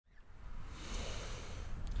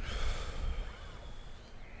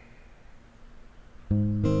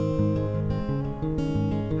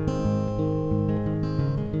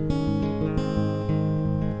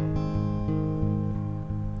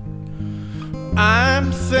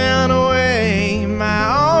I'm sailing away,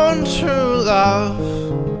 my own true love.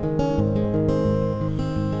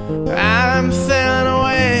 I'm sailing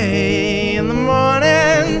away in the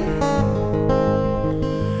morning.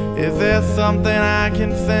 Is there something I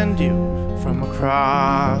can send you from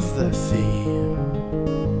across the sea?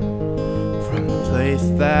 From the place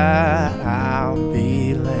that I'll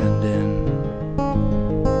be landing.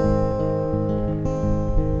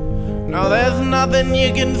 No, there's nothing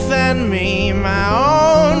you can send me, my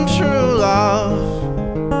own true love.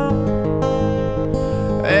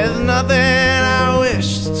 There's nothing I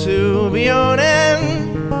wish to be owning.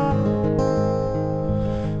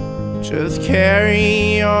 Just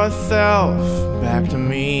carry yourself back to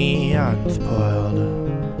me unspoiled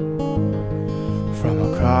from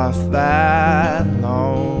across that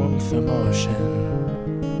lonesome ocean.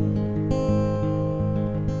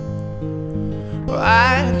 Well,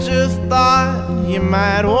 I just thought you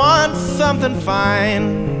might want something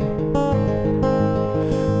fine,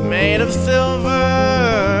 made of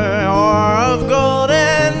silver or of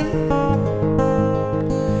golden,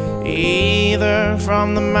 either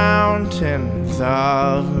from the mountains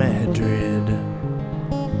of Madrid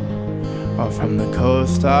or from the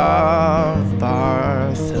coast of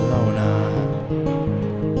Barcelona.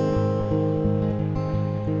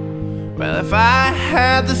 Well, if I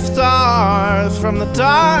had the stars from the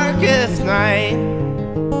darkest night,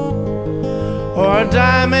 or a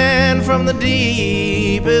diamond from the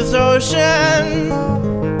deepest ocean,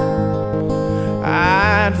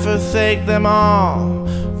 I'd forsake them all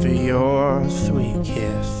for your sweet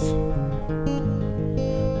kiss.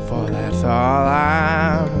 For that's all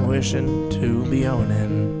I'm wishing to be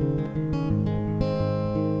owning.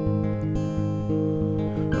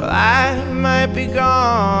 Well, I might be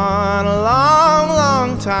gone a long,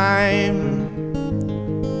 long time,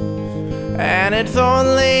 and it's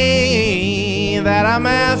only that I'm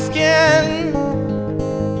asking,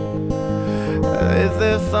 is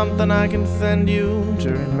there something I can send you to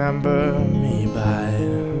remember me by,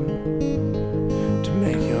 to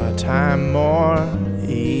make your time more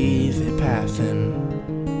easy passing?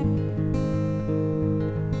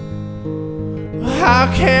 How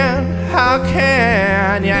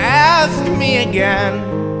can you ask me again?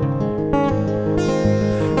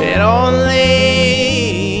 It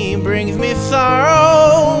only brings me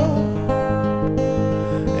sorrow.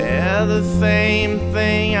 Yeah, the same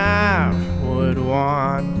thing I would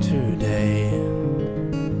want today,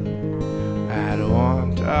 I'd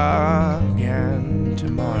want again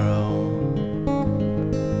tomorrow.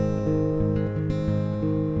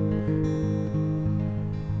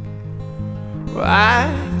 Well, I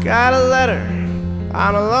got a letter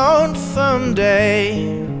on a lonesome day.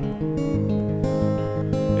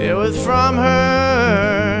 It was from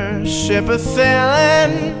her ship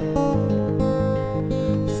a-sailing,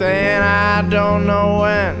 saying I don't know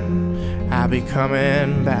when I'll be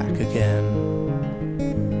coming back again.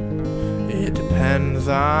 It depends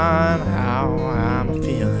on how I'm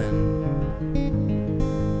feeling.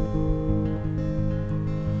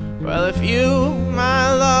 Well, if you,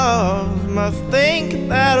 my love, must think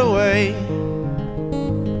that way,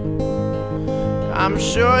 I'm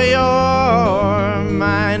sure your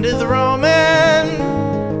mind is roaming.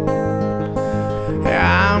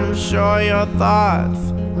 Yeah, I'm sure your thoughts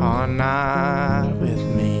are not with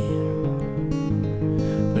me,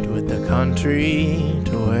 but with the country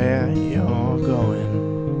to where you're going.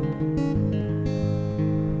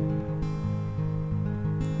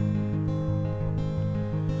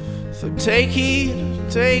 So take heed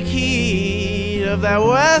of that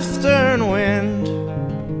western wind.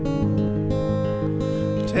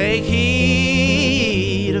 Take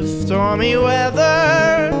heed of stormy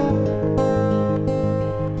weather.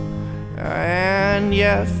 And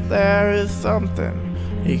yes, there is something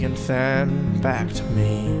you can send back to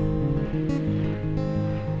me.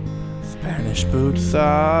 Spanish boots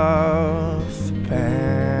of Spanish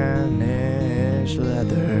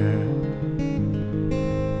leather.